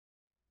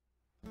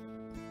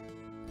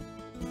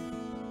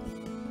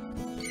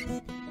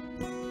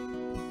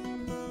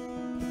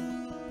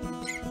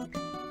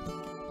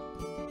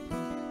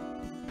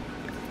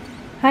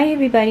Hi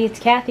everybody, it's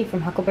Kathy from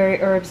Huckleberry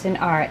Herbs and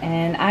Art,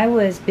 and I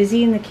was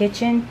busy in the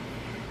kitchen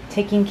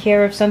taking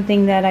care of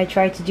something that I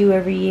try to do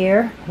every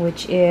year,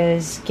 which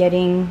is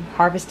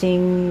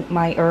harvesting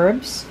my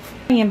herbs.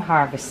 I am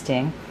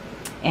harvesting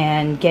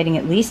and getting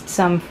at least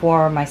some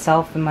for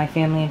myself and my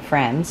family and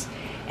friends.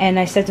 And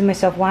I said to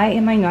myself, why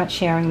am I not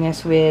sharing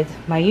this with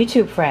my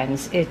YouTube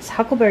friends? It's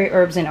Huckleberry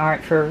Herbs and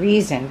Art for a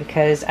reason,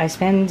 because I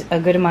spend a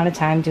good amount of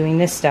time doing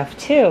this stuff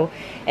too.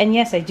 And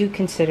yes, I do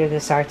consider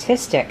this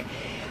artistic.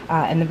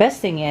 And the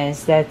best thing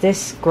is that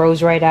this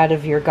grows right out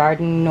of your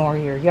garden or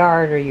your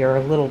yard or your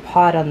little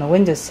pot on the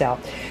windowsill.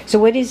 So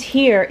what is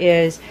here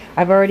is,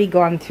 I've already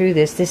gone through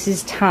this. This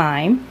is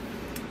thyme,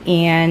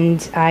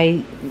 and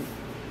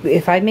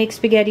if I make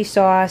spaghetti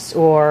sauce,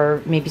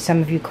 or maybe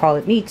some of you call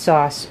it meat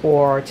sauce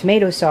or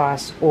tomato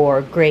sauce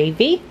or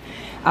gravy,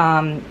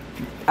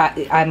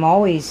 I'm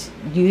always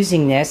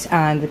using this.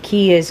 The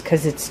key is,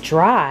 because it's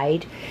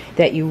dried,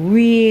 that you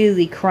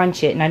really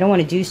crunch it, and I don't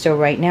want to do so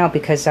right now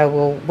because I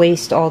will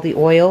waste all the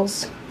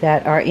oils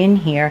that are in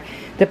here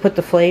that put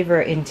the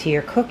flavor into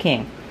your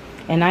cooking.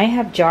 And I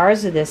have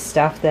jars of this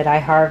stuff that I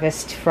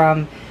harvest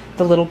from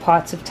the little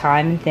pots of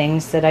thyme and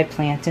things that I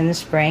plant in the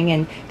spring,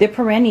 and they're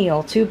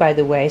perennial too, by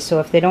the way, so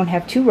if they don't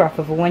have too rough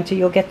of a winter,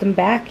 you'll get them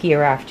back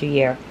year after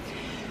year.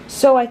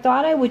 So I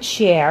thought I would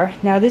share.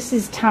 Now this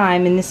is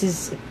thyme, and this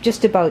is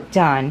just about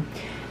done.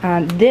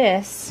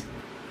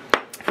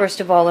 First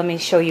of all, let me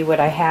show you what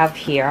I have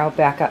here. I'll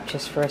back up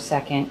just for a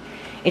second.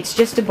 It's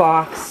just a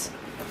box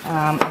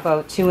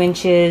about 2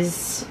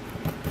 inches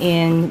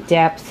in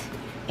depth,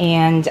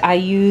 and I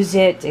use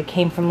it. It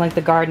came from like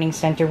the gardening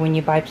center when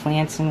you buy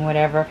plants and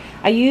whatever.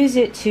 I use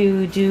it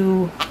to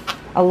do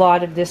a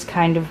lot of this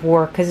kind of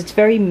work because it's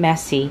very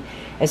messy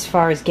as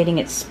far as getting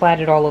it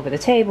splattered all over the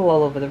table,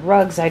 all over the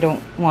rugs. I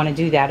don't want to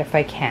do that if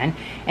I can.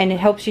 And it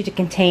helps you to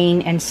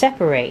contain and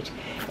separate.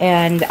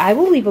 And I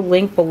will leave a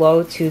link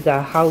below to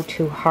the how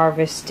to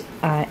harvest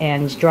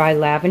and dry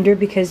lavender,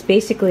 because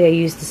basically I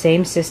use the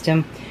same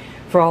system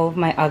for all of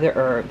my other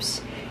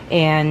herbs.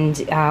 And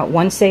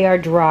once they are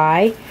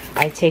dry,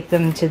 I take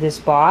them to this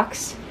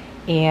box,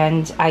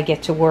 and I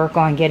get to work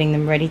on getting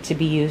them ready to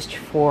be used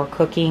for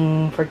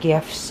cooking, for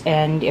gifts,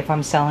 and if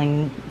I'm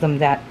selling them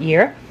that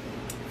year,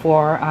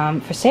 for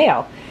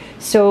sale.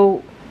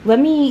 So let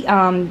me,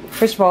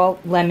 first of all,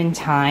 lemon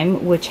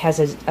thyme, which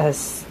has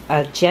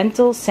a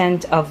gentle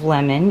scent of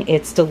lemon.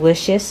 It's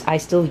delicious. I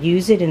still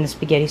use it in the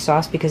spaghetti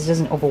sauce because it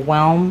doesn't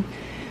overwhelm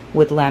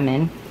with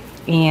lemon.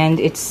 And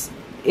it's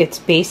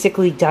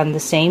basically done the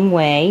same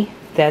way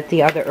that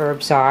the other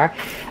herbs are.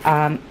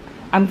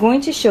 I'm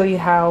going to show you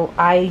how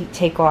I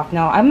take off.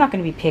 Now, I'm not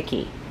going to be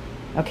picky,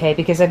 okay,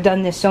 because I've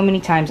done this so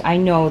many times. I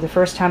know the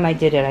first time I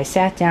did it, I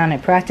sat down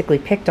and practically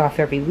picked off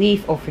every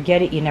leaf. Oh,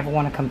 forget it, you never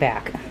want to come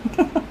back.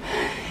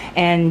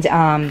 And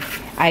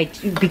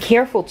be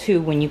careful too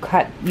when you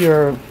cut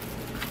your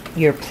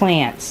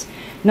plants,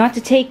 not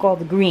to take all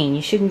the green.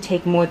 You shouldn't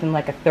take more than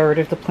like 1/3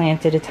 of the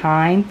plant at a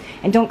time,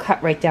 and don't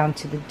cut right down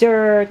to the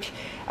dirt.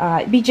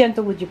 Be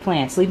gentle with your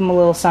plants. Leave them a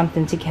little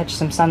something to catch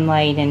some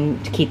sunlight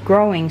and to keep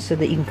growing so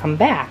that you can come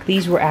back.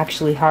 These were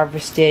actually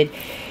harvested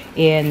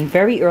in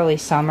very early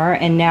summer,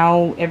 and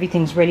now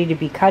everything's ready to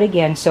be cut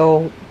again.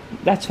 So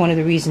that's one of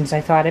the reasons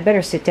I thought I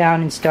better sit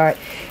down and start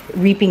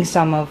reaping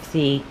some of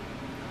the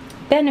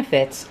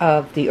benefits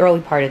of the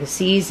early part of the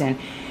season.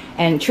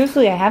 And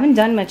truthfully, I haven't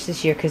done much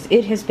this year because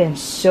it has been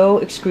so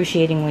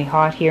excruciatingly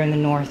hot here in the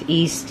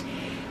Northeast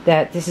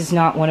that this is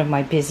not one of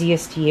my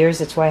busiest years.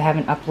 That's why I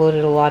haven't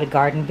uploaded a lot of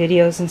garden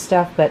videos and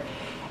stuff. But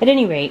at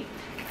any rate,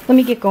 let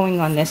me get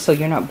going on this so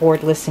you're not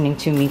bored listening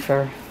to me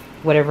for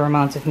whatever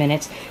amounts of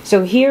minutes.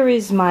 So here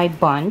is my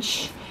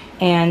bunch,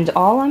 and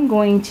all I'm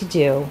going to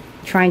do,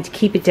 trying to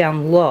keep it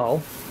down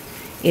low,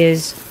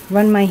 is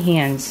run my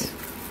hands.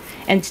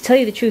 And to tell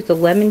you the truth, the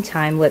lemon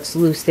thyme lets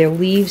loose. Their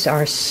leaves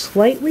are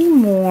slightly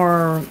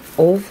more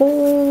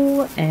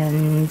oval,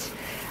 and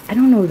I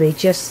don't know, they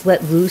just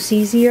let loose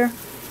easier.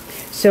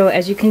 So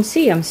as you can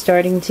see, I'm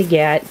starting to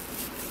get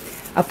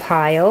a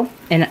pile,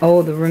 and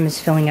oh, the room is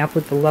filling up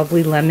with the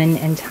lovely lemon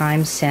and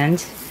thyme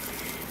scent.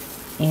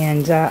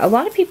 And a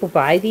lot of people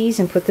buy these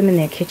and put them in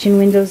their kitchen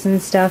windows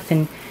and stuff,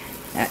 and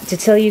to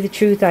tell you the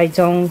truth, I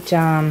don't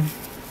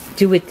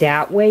do it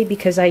that way,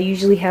 because I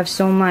usually have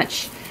so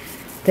much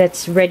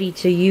that's ready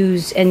to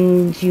use.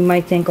 And you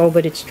might think, oh,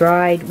 but it's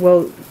dried.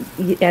 Well,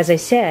 as I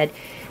said,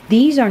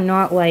 these are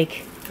not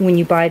like when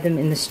you buy them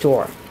in the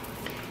store.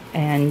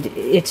 And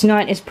it's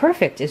not as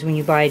perfect as when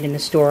you buy it in the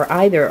store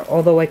either,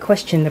 although I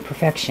question the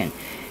perfection.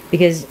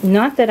 Because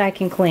not that I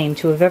can claim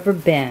to have ever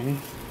been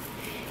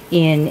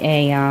in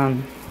a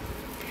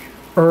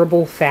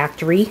herbal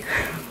factory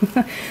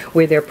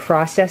where they're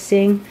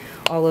processing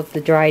all of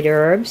the dried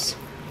herbs.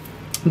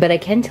 But I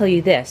can tell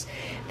you this,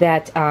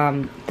 that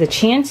the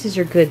chances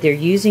are good they're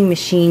using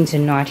machines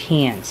and not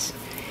hands.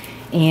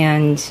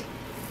 And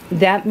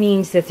that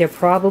means that they're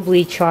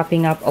probably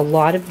chopping up a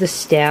lot of the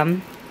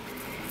stem,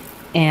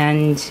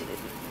 and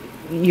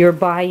you're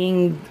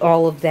buying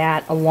all of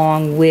that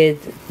along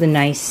with the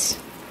nice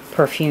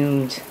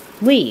perfumed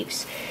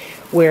leaves.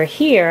 Where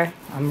here,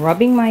 I'm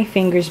rubbing my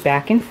fingers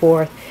back and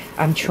forth.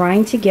 I'm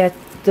trying to get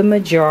the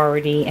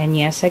majority, and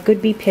yes, I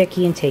could be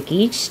picky and take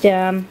each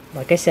stem.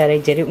 Like I said, I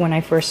did it when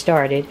I first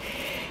started.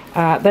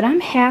 But I'm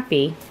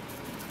happy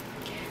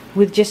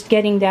with just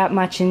getting that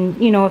much,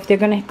 and you know, if they're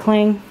going to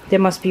cling, there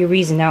must be a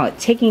reason. Now,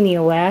 taking the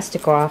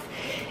elastic off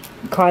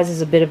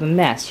causes a bit of a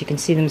mess. You can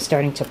see them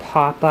starting to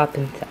pop up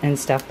and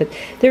stuff, but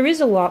there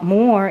is a lot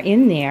more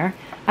in there.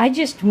 I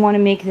just want to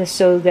make this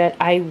so that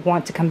I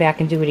want to come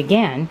back and do it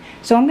again.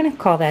 So I'm going to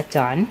call that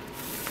done.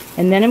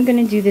 And then I'm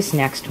going to do this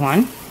next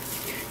one.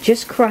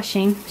 Just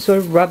crushing, sort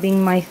of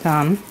rubbing my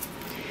thumb.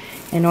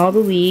 And all the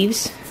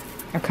leaves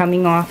are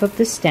coming off of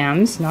the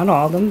stems. Not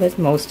all of them, but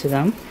most of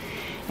them.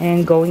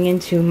 And going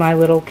into my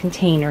little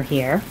container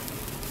here.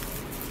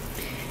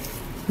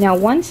 Now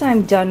once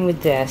I'm done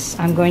with this,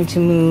 I'm going to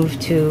move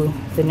to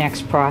the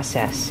next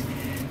process,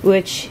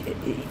 which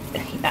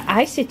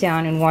I sit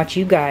down and watch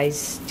you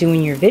guys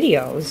doing your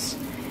videos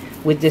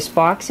with this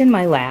box in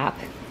my lap,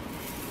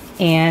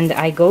 and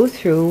I go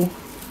through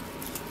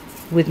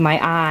with my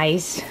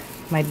eyes,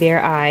 my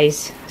bare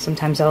eyes.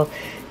 Sometimes I'll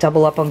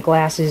double up on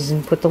glasses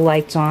and put the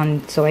lights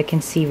on so I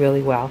can see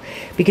really well,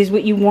 because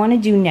what you want to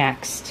do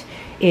next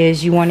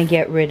is you want to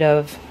get rid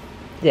of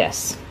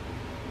this.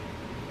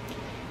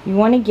 You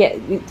want to get,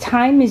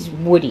 thyme is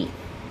woody,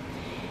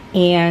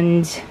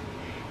 and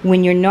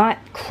when you're not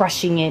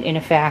crushing it in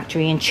a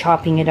factory and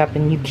chopping it up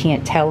and you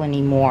can't tell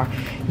anymore,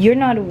 you're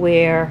not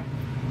aware,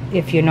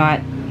 if you're not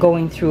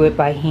going through it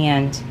by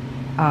hand,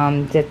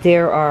 that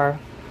there are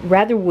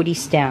rather woody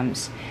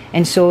stems.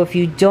 And so if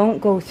you don't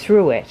go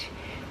through it,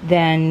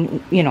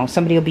 then, you know,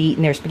 somebody will be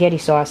eating their spaghetti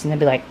sauce and they'll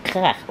be like,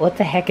 what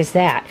the heck is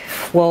that?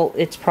 Well,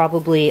 it's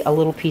probably a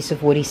little piece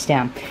of woody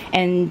stem.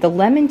 And the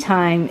lemon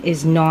thyme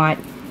is not,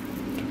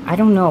 I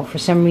don't know, for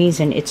some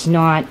reason it's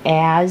not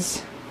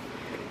as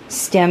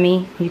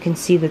stemmy. You can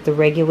see that the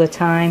regular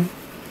thyme,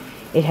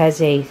 it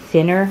has a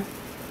thinner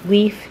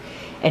leaf,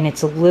 and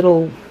it's a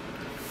little,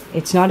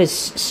 it's not as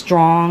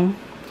strong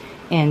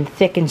and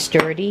thick and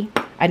sturdy.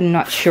 I'm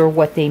not sure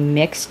what they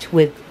mixed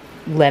with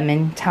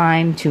lemon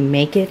thyme to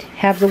make it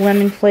have the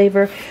lemon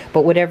flavor,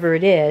 but whatever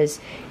it is,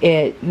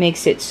 it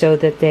makes it so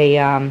that they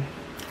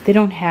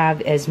don't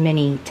have as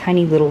many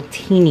tiny little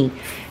teeny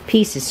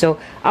pieces. So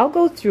I'll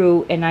go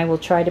through and I will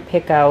try to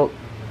pick out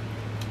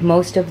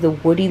most of the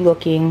woody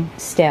looking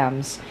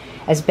stems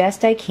as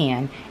best I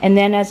can. And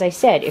then, as I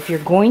said, if you're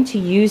going to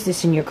use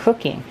this in your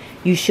cooking,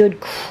 you should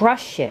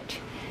crush it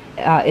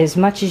as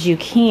much as you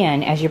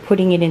can as you're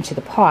putting it into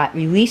the pot,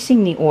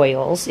 releasing the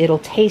oils. It'll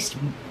taste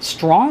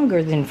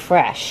stronger than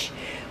fresh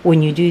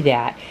when you do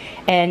that,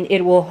 and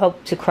it will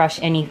help to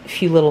crush any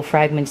few little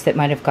fragments that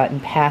might have gotten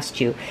past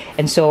you.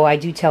 And so I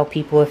do tell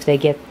people, if they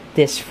get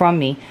this from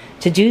me,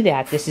 to do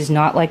that. This is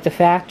not like the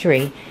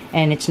factory,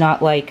 and it's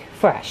not like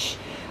fresh.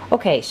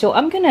 Okay, so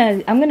I'm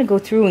gonna go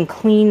through and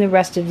clean the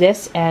rest of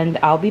this, and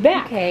I'll be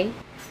back. Okay,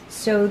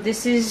 so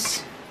this is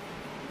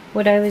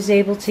what I was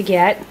able to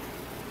get,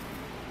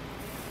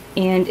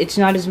 and it's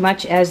not as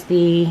much as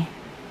the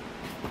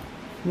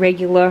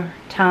regular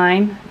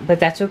thyme,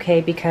 but that's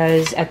okay,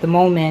 because at the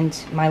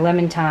moment my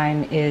lemon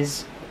thyme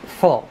is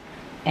full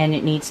and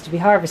it needs to be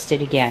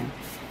harvested again.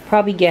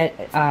 Probably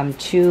get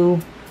 2,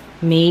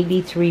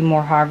 maybe 3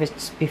 more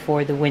harvests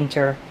before the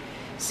winter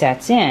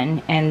sets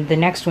in, and the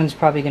next one's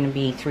probably going to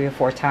be 3 or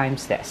 4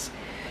 times this.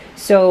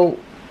 So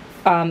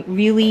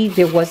really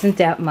there wasn't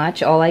that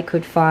much. All I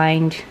could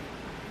find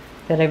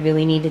that I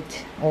really needed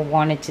or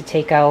wanted to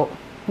take out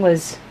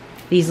was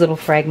these little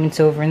fragments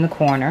over in the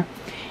corner.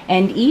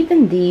 And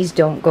even these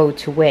don't go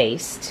to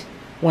waste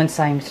once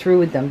I'm through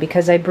with them,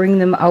 because I bring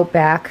them out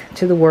back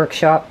to the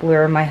workshop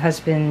where my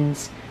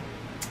husband's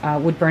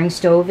wood burning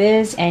stove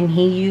is, and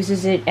he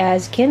uses it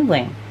as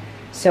kindling.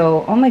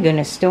 So, oh my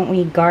goodness, don't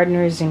we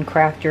gardeners and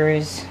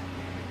crafters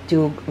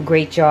do a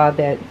great job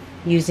at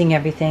using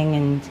everything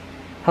and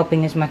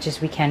helping as much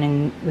as we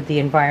can with the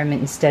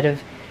environment, instead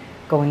of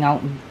going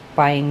out and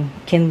buying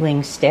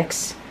kindling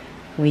sticks.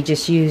 We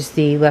just use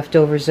the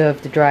leftovers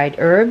of the dried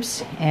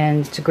herbs,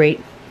 and it's a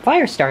great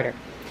fire starter.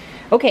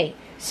 Okay,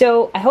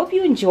 so I hope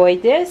you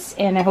enjoyed this,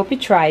 and I hope you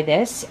try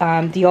this.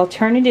 The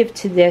alternative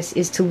to this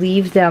is to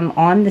leave them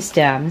on the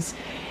stems,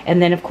 and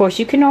then of course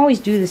you can always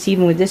do this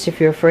even with this if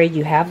you're afraid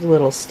you have the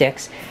little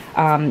sticks.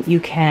 You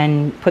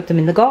can put them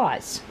in the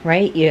gauze,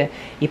 right?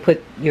 You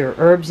put your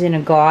herbs in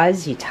a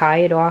gauze, you tie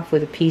it off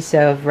with a piece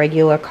of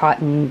regular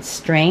cotton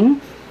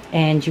string,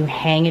 and you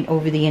hang it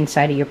over the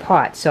inside of your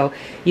pot. So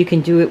you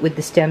can do it with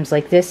the stems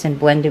like this and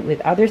blend it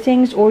with other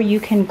things, or you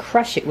can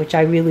crush it, which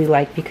I really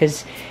like,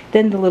 because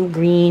then the little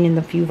green and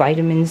the few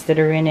vitamins that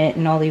are in it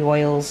and all the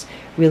oils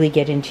really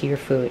get into your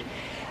food.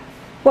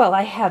 Well,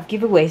 I have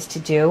giveaways to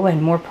do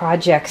and more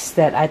projects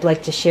that I'd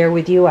like to share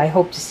with you. I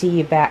hope to see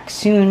you back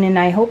soon, and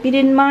I hope you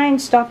didn't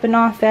mind stopping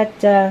off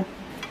at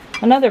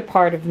another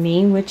part of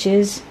me, which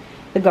is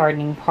the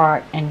gardening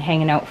part, and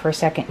hanging out for a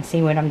second and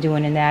see what I'm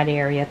doing in that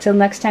area. Till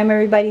next time,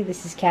 everybody,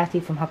 this is Kathy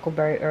from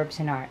Huckleberry Herbs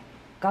and Art.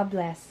 God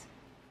bless.